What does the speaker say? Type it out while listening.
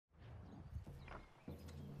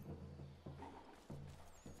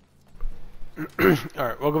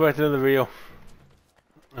Alright, welcome back to another video.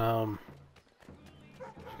 Got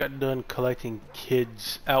done collecting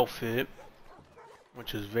Kid's outfit,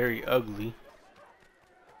 which is very ugly.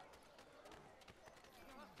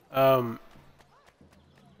 But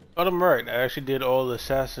I'm right, I actually did all the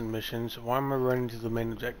assassin missions. Why am I running to the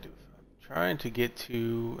main objective? I'm trying to get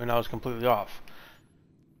to, and I was completely off.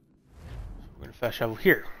 So we're gonna fast travel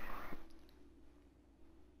here.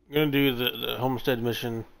 I'm gonna do the homestead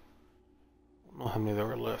mission. I don't know how many there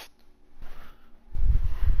were left.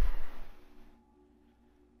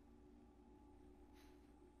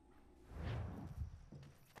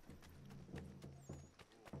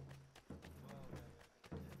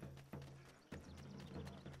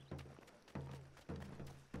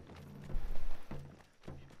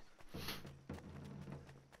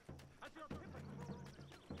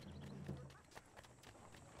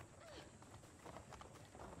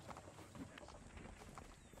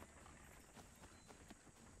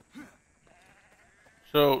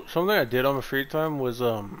 So something I did on my free time was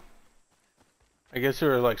I guess there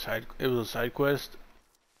were like it was a side quest.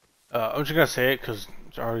 I'm just gonna say it because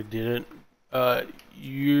I already did it.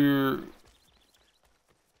 You're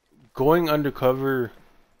going undercover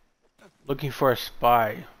looking for a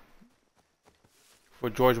spy for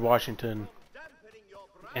George Washington,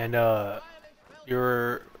 and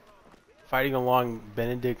you're fighting along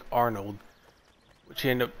Benedict Arnold, which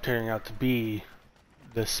ended up turning out to be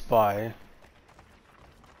the spy.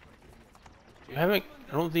 You haven't.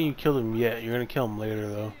 I don't think you killed him yet. You're gonna kill him later,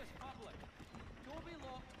 though.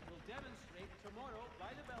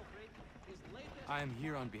 I am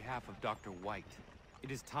here on behalf of Dr. White. It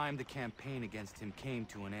is time the campaign against him came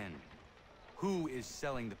to an end. Who is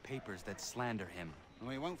selling the papers that slander him?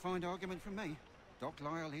 Well, you won't find argument from me. Doc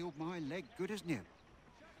Lyle healed my leg good as new.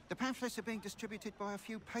 The pamphlets are being distributed by a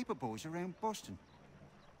few paper boys around Boston.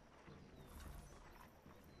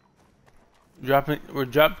 We're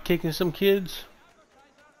drop kicking some kids.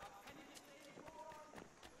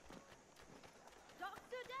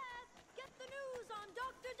 Dr. Death, get the news on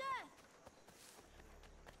Dr. Death.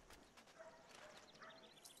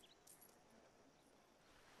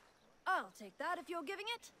 I'll take that if you're giving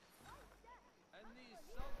it.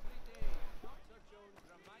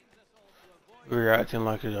 We're acting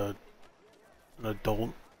like an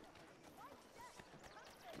adult.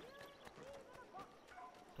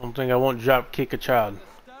 Don't think I won't drop kick a child.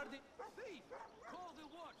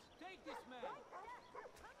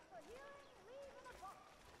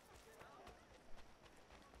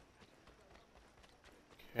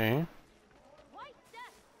 Okay. White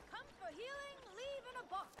Death, come for healing, leave in a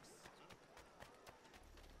box.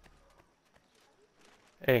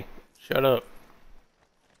 Hey, shut up.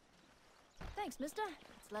 Thanks, mister.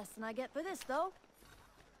 It's less than I get for this, though.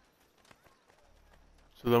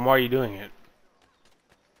 So then why are you doing it?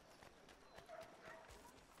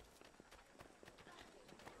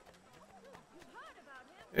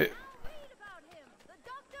 Read about him. The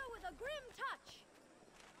doctor with a grim touch.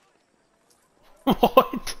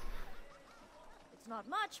 What? It's not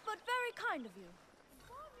much, but very kind of you.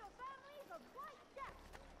 Inform your families of White Death.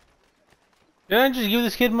 Did I just give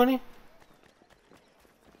this kid money?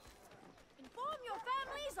 Inform your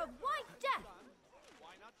families of White Death.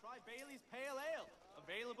 Why not try Bailey's Pale Ale?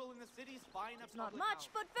 Available in the city's finest. It's not much,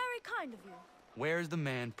 but very kind of you. Where's the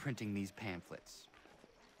man printing these pamphlets?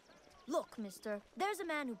 Look, mister, there's a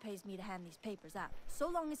man who pays me to hand these papers out. So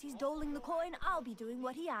long as he's doling the coin, I'll be doing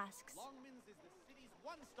what he asks. Longman's is the city's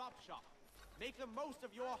one-stop shop. Make the most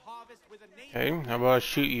of your harvest with a name. Okay, how about I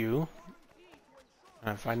shoot you? And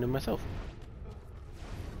I find him myself.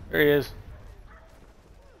 There he is.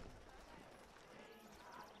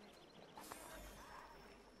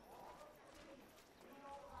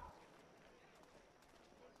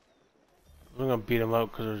 I'm gonna beat him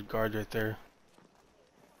up because there's guards right there.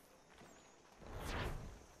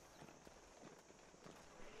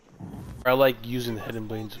 I like using the hidden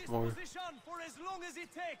blades more. For as long as it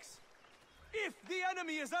takes. If the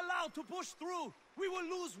enemy is allowed to push through, we will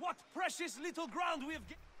lose what precious little ground we have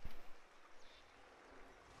gained.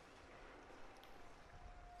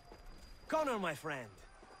 Connor, my friend,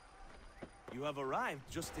 you have arrived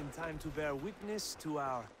just in time to bear witness to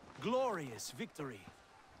our glorious victory.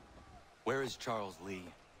 Where is Charles Lee?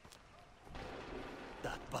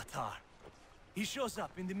 That Batar. He shows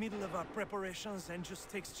up in the middle of our preparations and just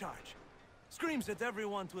takes charge. Screams at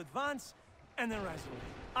everyone to advance, and then rides away.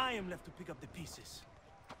 I am left to pick up the pieces.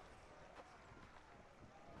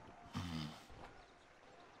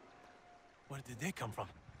 Where did they come from?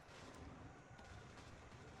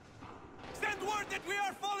 Send word that we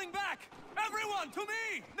are falling back! Everyone, to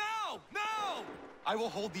me! Now! Now! I will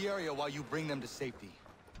hold the area while you bring them to safety.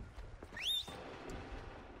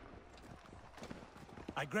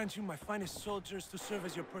 I grant you my finest soldiers to serve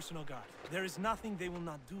as your personal guard. There is nothing they will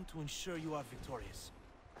not do to ensure you are victorious.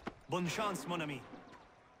 Bonne chance, mon ami.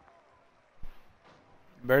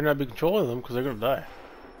 Better not be controlling them because they're gonna die.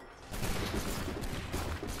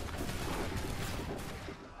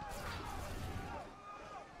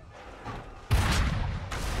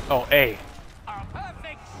 Oh, A. A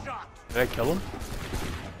perfect shot. Did I kill him?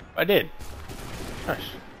 I did. Nice.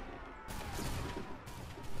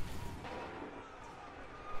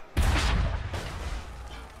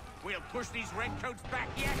 We'll push these redcoats back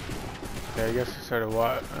yet. Okay, I guess I started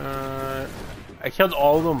what? I killed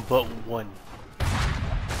all of them but one.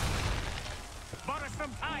 Butter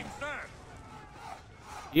some time, sir.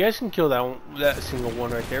 You guys can kill that one, that single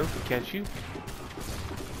one right there, can't you?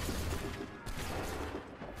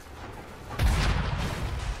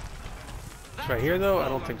 It's right here though? I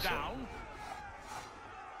don't think so. Down.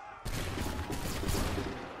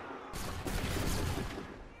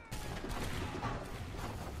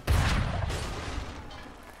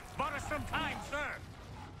 Butter some time, sir.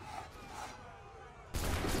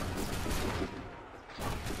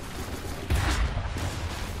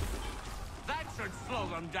 That should slow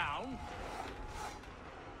them down.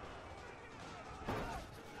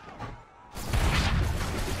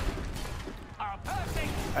 A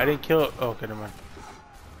perfect. I didn't kill it. Oh, okay, never mind.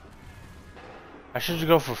 I should just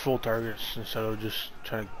go for full targets instead of just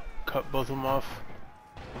trying to cut both of them off.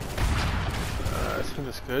 I think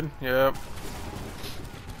that's good. Yep.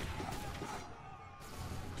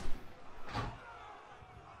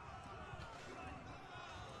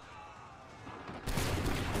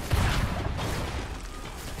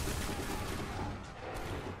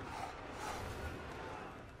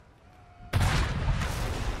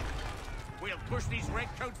 We'll push these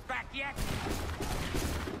redcoats back yet.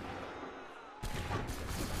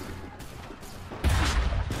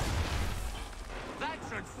 That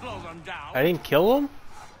should slow them down. I didn't kill him?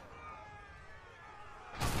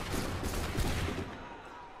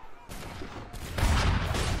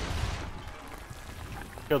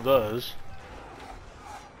 Killed those.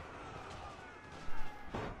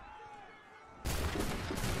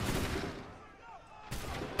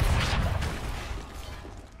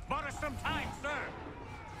 Butter some time, sir.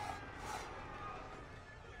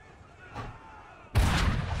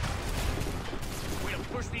 We'll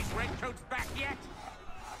push these redcoats back yet.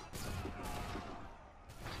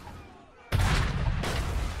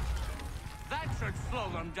 That should slow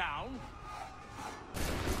them down.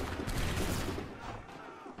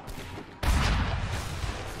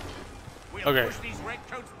 We'll Okay. push these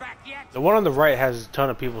redcoats back yet. The one on the right has a ton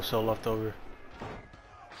of people still left over.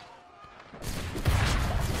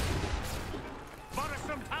 Butter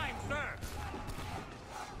some time, sir.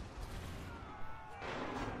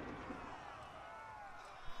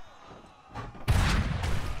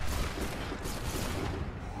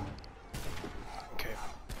 Okay.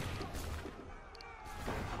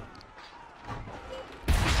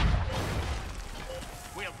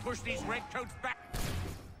 We'll push these redcoats back.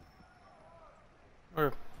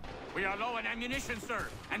 Or We are low on ammunition, sir,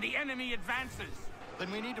 and the enemy advances. Then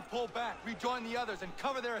we need to pull back, rejoin the others, and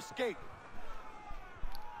cover their escape.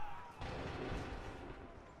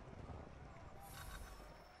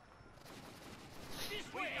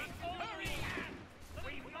 This way! Hurry!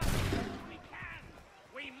 We must! We can!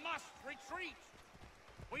 We must retreat!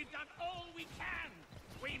 We've done all we can!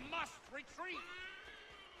 We must retreat!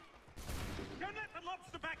 Don't let the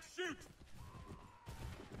lobster back shoot!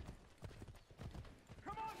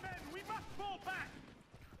 Come on, men! We must fall back!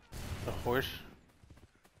 the horse.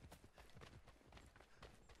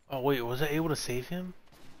 Oh wait, was I able to save him?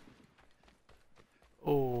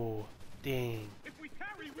 Oh, dang. If we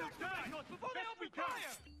carry, we'll die! Before they open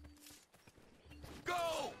fire!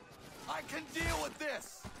 Go! I can deal with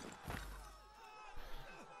this!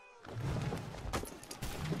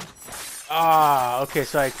 Ah, okay,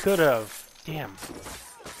 so I could have. Damn.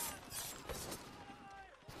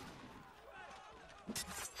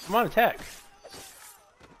 Come on, attack.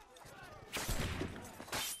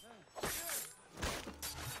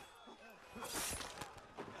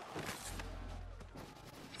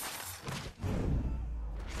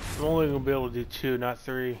 I'm only gonna be able to do 2, not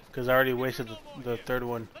 3, because I already wasted the third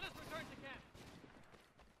one.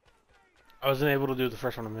 I wasn't able to do the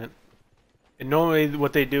first one I meant. And normally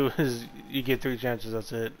what they do is you get 3 chances,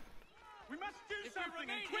 that's it. We must do something,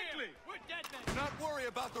 and quickly! We're dead men! Do not worry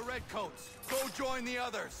about the redcoats. Go join the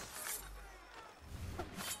others.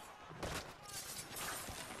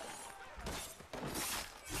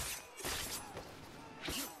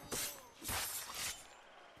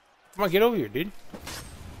 Come on, get over here, dude.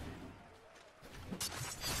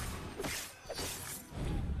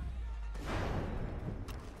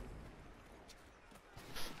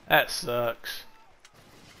 That sucks.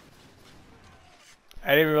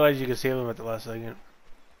 I didn't realize you could save him at the last second.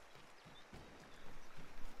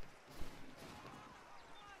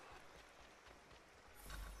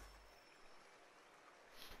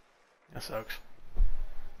 That sucks.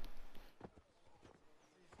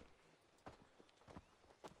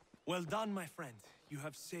 Well done, my friend. You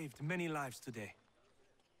have saved many lives today.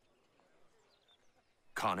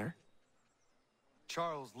 Connor?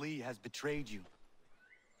 Charles Lee has betrayed you.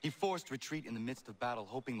 He forced retreat in the midst of battle,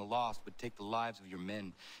 hoping the lost would take the lives of your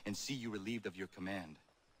men and see you relieved of your command.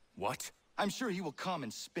 What? I'm sure he will come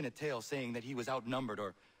and spin a tale saying that he was outnumbered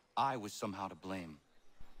or I was somehow to blame.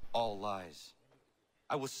 All lies.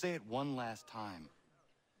 I will say it one last time.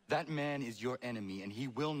 That man is your enemy, and he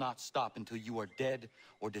will not stop until you are dead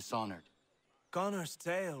or dishonored. Connor's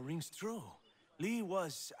tale rings true. Lee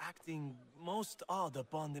was acting most odd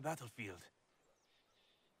upon the battlefield.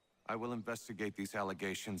 I will investigate these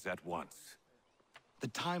allegations at once. The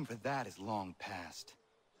time for that is long past.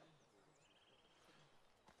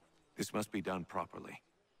 This must be done properly,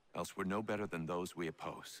 else we're no better than those we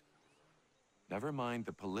oppose. Never mind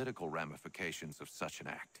the political ramifications of such an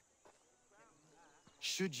act.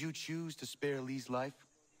 Should you choose to spare Lee's life,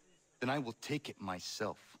 then I will take it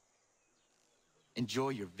myself. Enjoy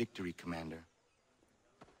your victory, Commander.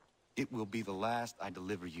 It will be the last I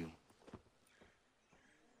deliver you.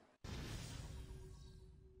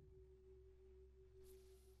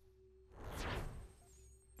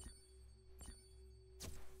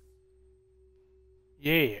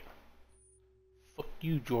 Yeah. Fuck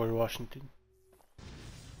you, George Washington.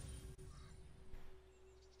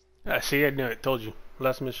 Ah, see, I knew it. Told you.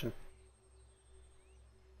 Last mission.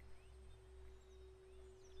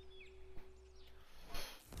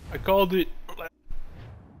 I called it.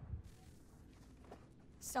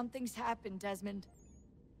 Something's happened, Desmond.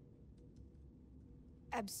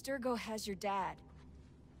 Abstergo has your dad.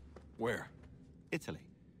 Where? Italy.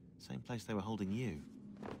 Same place they were holding you.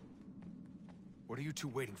 What are you two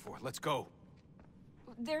waiting for? Let's go.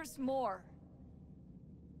 There's more.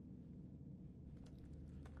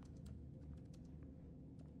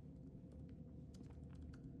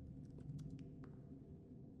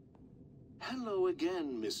 Hello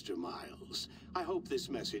again, Mr. Miles. I hope this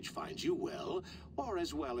message finds you well, or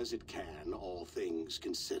as well as it can, all things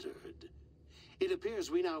considered. It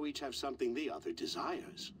appears we now each have something the other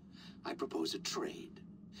desires. I propose a trade.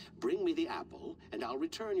 Bring me the apple, and I'll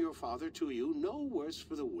return your father to you no worse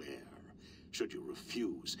for the wear. Should you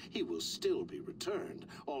refuse, he will still be returned,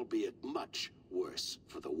 albeit much worse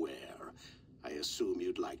for the wear. I assume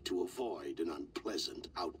you'd like to avoid an unpleasant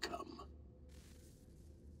outcome.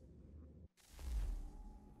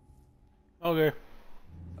 Okay.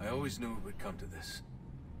 I always knew it would come to this.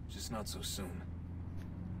 Just not so soon.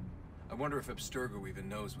 I wonder if Abstergo even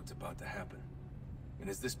knows what's about to happen. And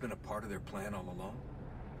has this been a part of their plan all along?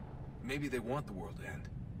 Maybe they want the world to end.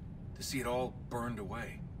 To see it all burned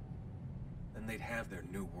away. Then they'd have their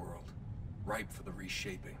new world. Ripe for the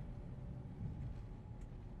reshaping.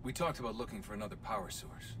 We talked about looking for another power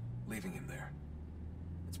source. Leaving him there.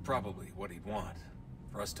 It's probably what he'd want.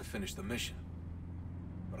 For us to finish the mission.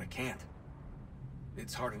 But I can't.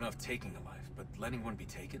 It's hard enough taking a life, but letting one be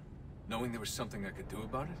taken? Knowing there was something I could do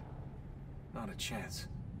about it? Not a chance.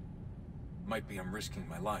 Might be I'm risking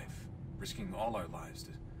my life. Risking all our lives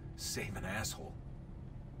to save an asshole.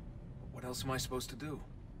 But what else am I supposed to do?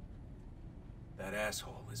 That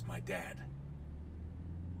asshole is my dad.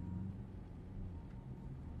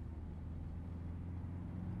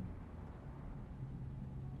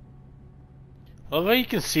 Although you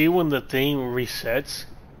can see when the thing resets.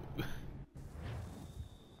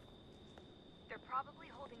 They're probably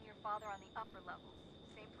holding your father on the upper level.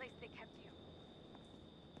 Same place they kept you.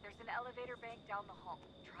 There's an elevator bank down the hall.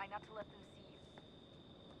 Try not to let them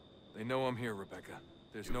see you. They know I'm here, Rebecca.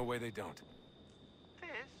 There's no way they don't.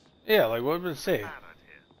 Yeah, like what would it say?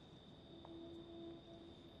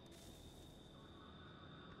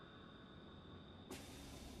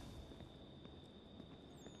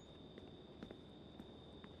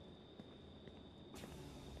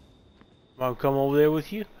 Mom, come over there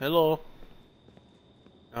with you? Hello.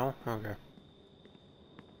 No? Okay.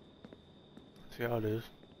 See how it is.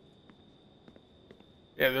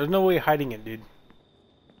 Yeah, there's no way hiding it, dude.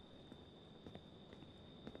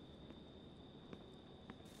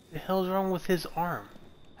 The hell's wrong with his arm?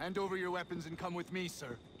 Hand over your weapons and come with me,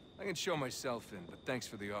 sir. I can show myself in, but thanks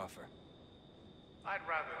for the offer. I'd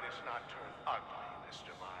rather this not turn ugly,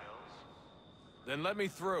 Mr. Miles. Then let me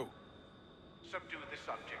through. Subdue the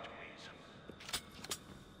subject, please.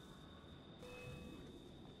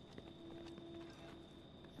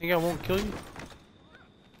 Think I won't kill you?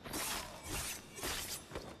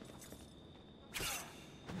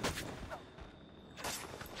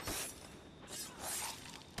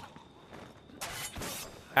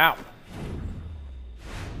 Ow.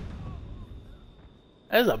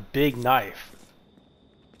 That is a big knife.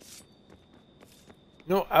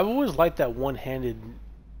 You know, I've always liked that one-handed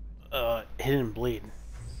hidden blade.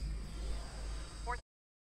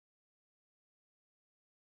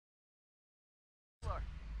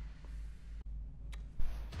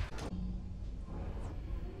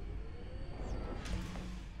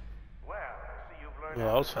 Well, I see you've learned Well,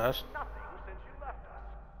 that was fast. nothing since you left us.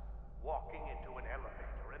 Walking into an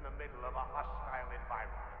elevator in the middle of a hostile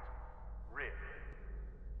environment. Really?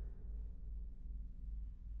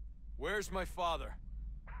 Where's my father?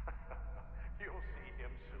 You'll see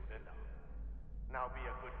him soon enough. Now be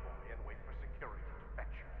a good boy and wait for security to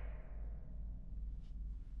fetch you.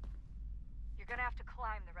 You're gonna have to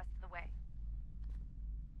climb the rest of the way.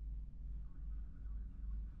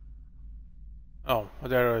 Oh, I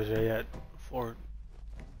thought I was at four.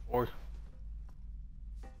 He's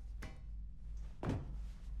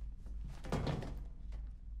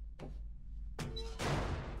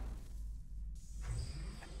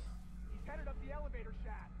headed up the elevator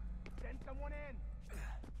shaft. Send someone in.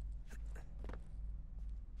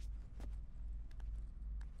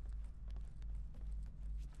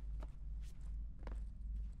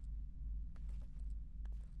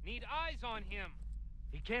 Need eyes on him.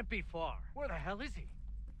 He can't be far. Where the hell is he?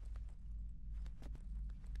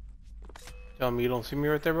 Tell me you don't see me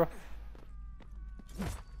right there, bro.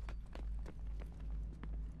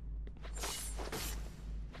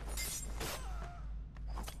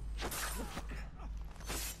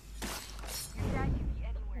 Your dad could be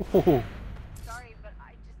anywhere. Ooh. Sorry, but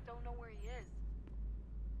I just don't know where he is.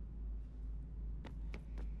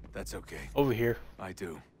 That's okay. Over here. I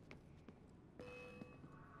do.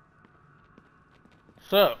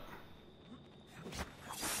 What's up?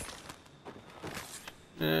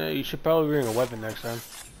 You should probably bring a weapon next time.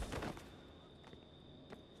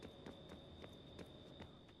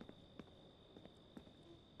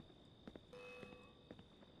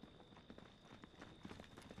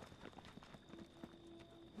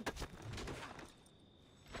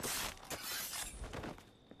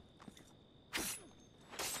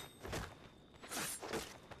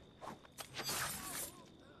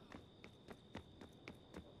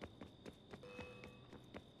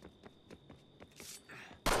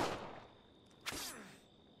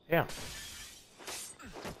 Yeah.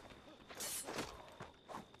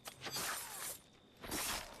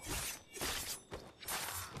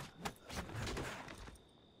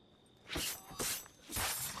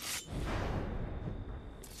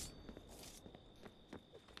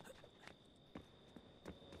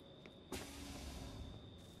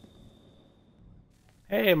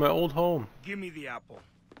 Hey, my old home. Give me the apple.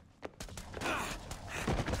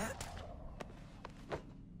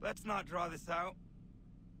 Let's not draw this out.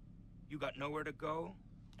 You got nowhere to go,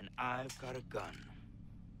 and I've got a gun.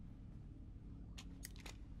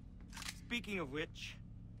 Speaking of which,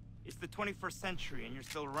 it's the 21st century and you're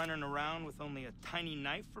still running around with only a tiny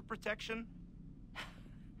knife for protection?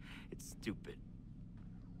 It's stupid.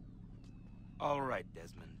 All right,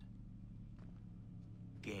 Desmond.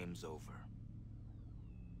 Game's over.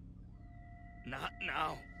 Not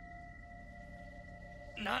now.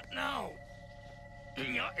 Not now.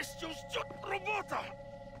 Я еще ждет работа.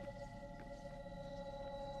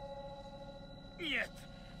 Нет.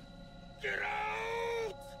 Get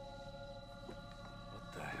out!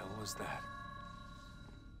 What the hell was that?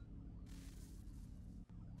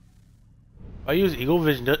 I use Eagle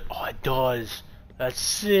Vision. Oh, it does. That's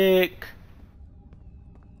sick.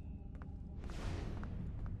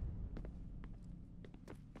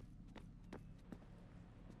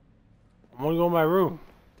 I'm gonna go in my room.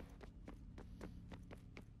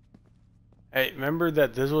 Hey, remember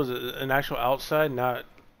that this was an actual outside, not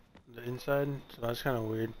the inside? So that's kind of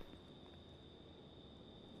weird.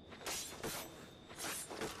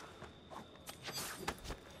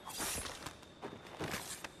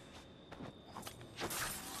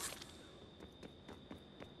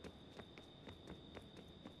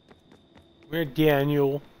 Where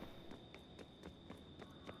Daniel?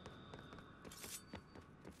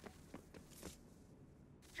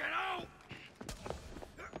 Get out!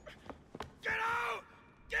 Get out!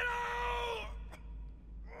 Get out!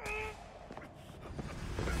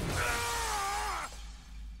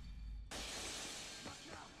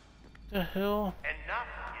 The hell? Enough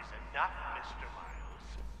is enough, Mr.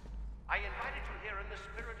 Miles. I invited you here in the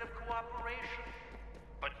spirit of cooperation,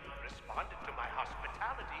 but you responded to my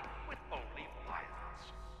hospitality with only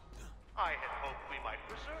violence. I had hoped we might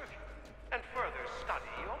preserve you and further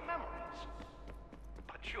study your memories,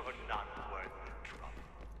 but you're not worth the trouble.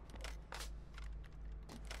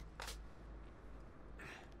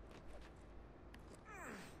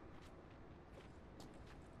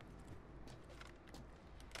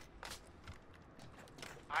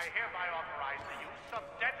 I hereby authorize the use of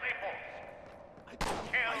deadly force.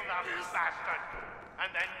 Kill the bastard, and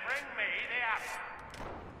then bring me the apple.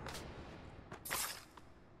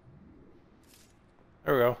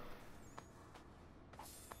 There we go.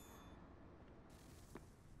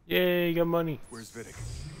 Yay, got money. Where's Vidic?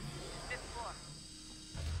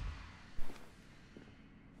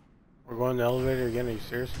 We're going in the elevator again, are you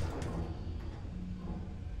serious?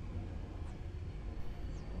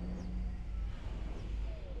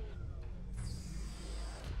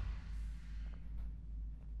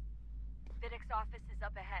 Vidic's office is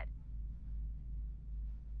up ahead.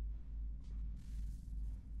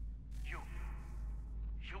 You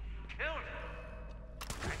killed him.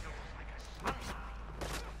 And it was like a son.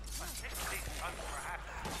 A sickly son, perhaps,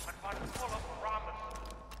 but one full of promise.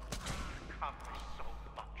 Accomplished so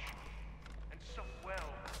much, and so well,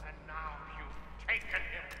 and now you've taken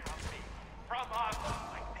him from me, from us,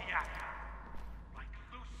 like the apple, like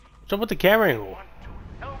Lucy. What's up with the camera angle? Want to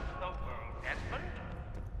help the world, Desmond,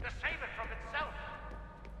 to save it from itself,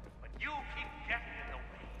 but you keep getting in the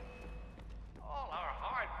way. All our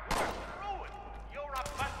hard work ruined. You're a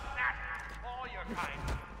fanatic, all your kind,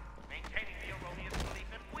 maintaining the erroneous belief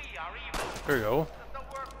that we are evil. There you go. That the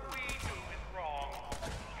work we do is wrong.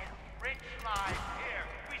 Enrich lives here.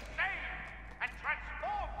 We save and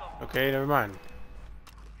transform them. Okay, never mind.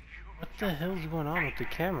 What the hell's going on with the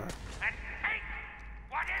camera? And take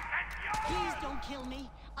what isn't yours. Please don't kill me.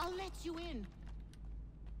 I'll let you in.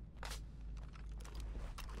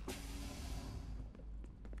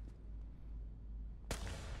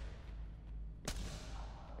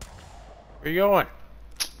 Where you going?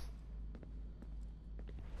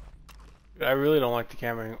 Dude, I really don't like the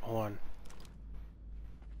camera angle. Hold on.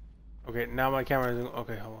 Okay, now my camera is...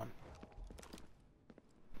 Okay, hold on.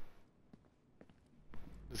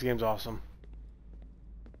 This game's awesome.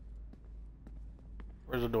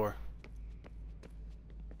 Where's the door?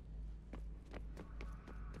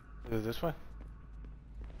 Is it this way?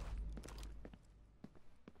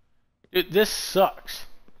 Dude, this sucks.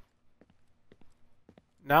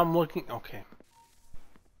 Now I'm looking... Okay.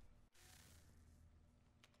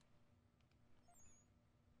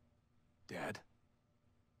 Dad?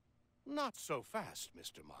 Not so fast,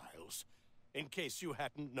 Mr. Miles. In case you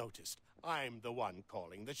hadn't noticed, I'm the one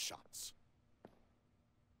calling the shots.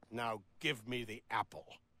 Now give me the apple.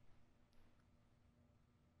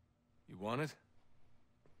 You want it?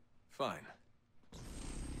 Fine.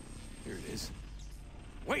 Here it is.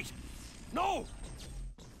 Wait! No!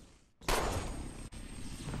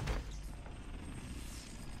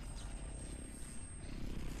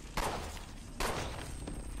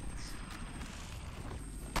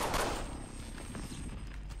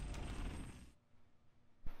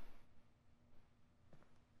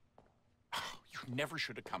 You never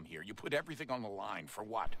should have come here. You put everything on the line. For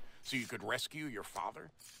what? So you could rescue your father?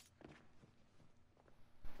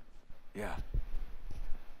 Yeah.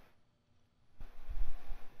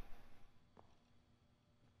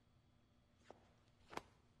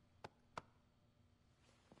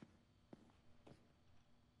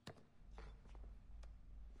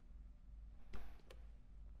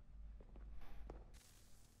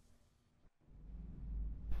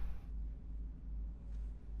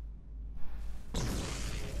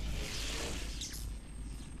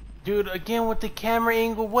 Dude, again with the camera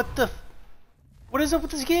angle, what the... What is up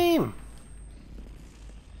with this game?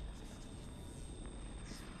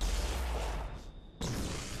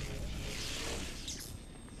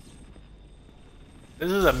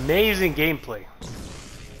 This is amazing gameplay.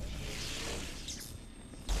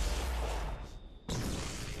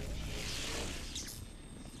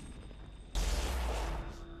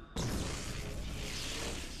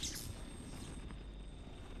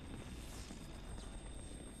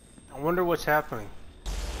 I wonder what's happening.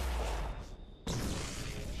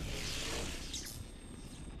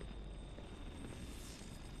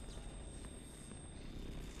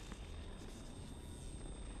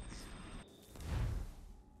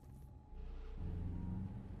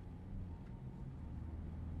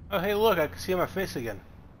 Oh, hey, look, I can see my face again.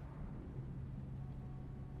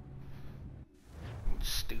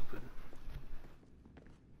 Stupid.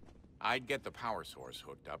 I'd get the power source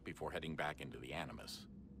hooked up before heading back into the Animus.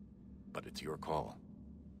 But it's your call.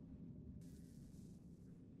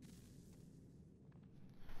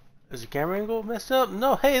 Is the camera angle messed up?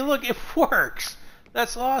 No, hey, look, it works!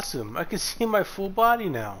 That's awesome. I can see my full body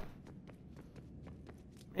now.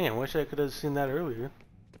 Man, wish I could have seen that earlier.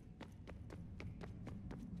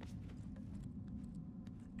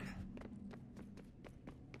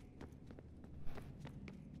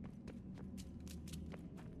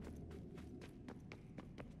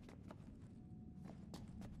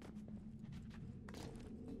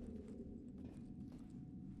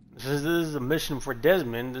 This is a mission for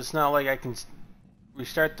Desmond. It's not like I can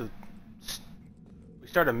restart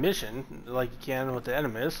a mission like you can with the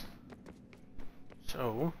enemies.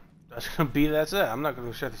 So that's it. I'm not gonna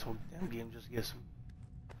restart this whole damn game just to get some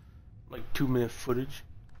like 2-minute footage.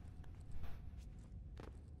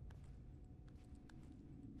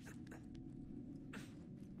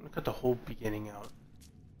 I'm gonna cut the whole beginning out.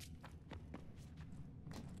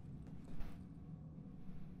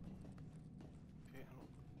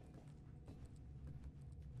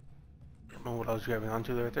 I don't know what I was grabbing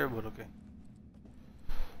onto right there, but okay.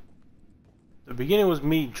 The beginning was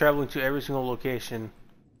me traveling to every single location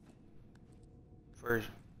for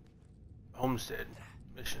homestead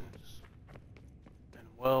missions. And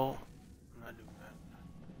well, I'm not doing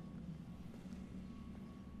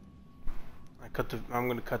that. I'm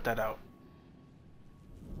gonna cut that out.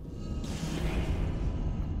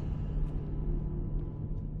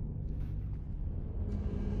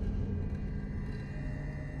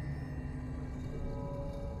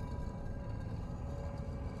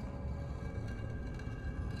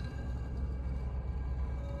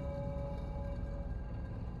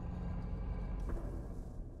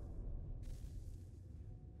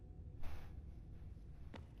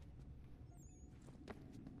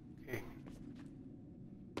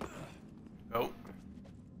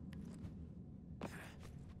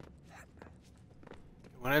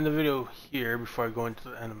 I'm gonna end the video here before I go into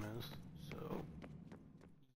the enemies.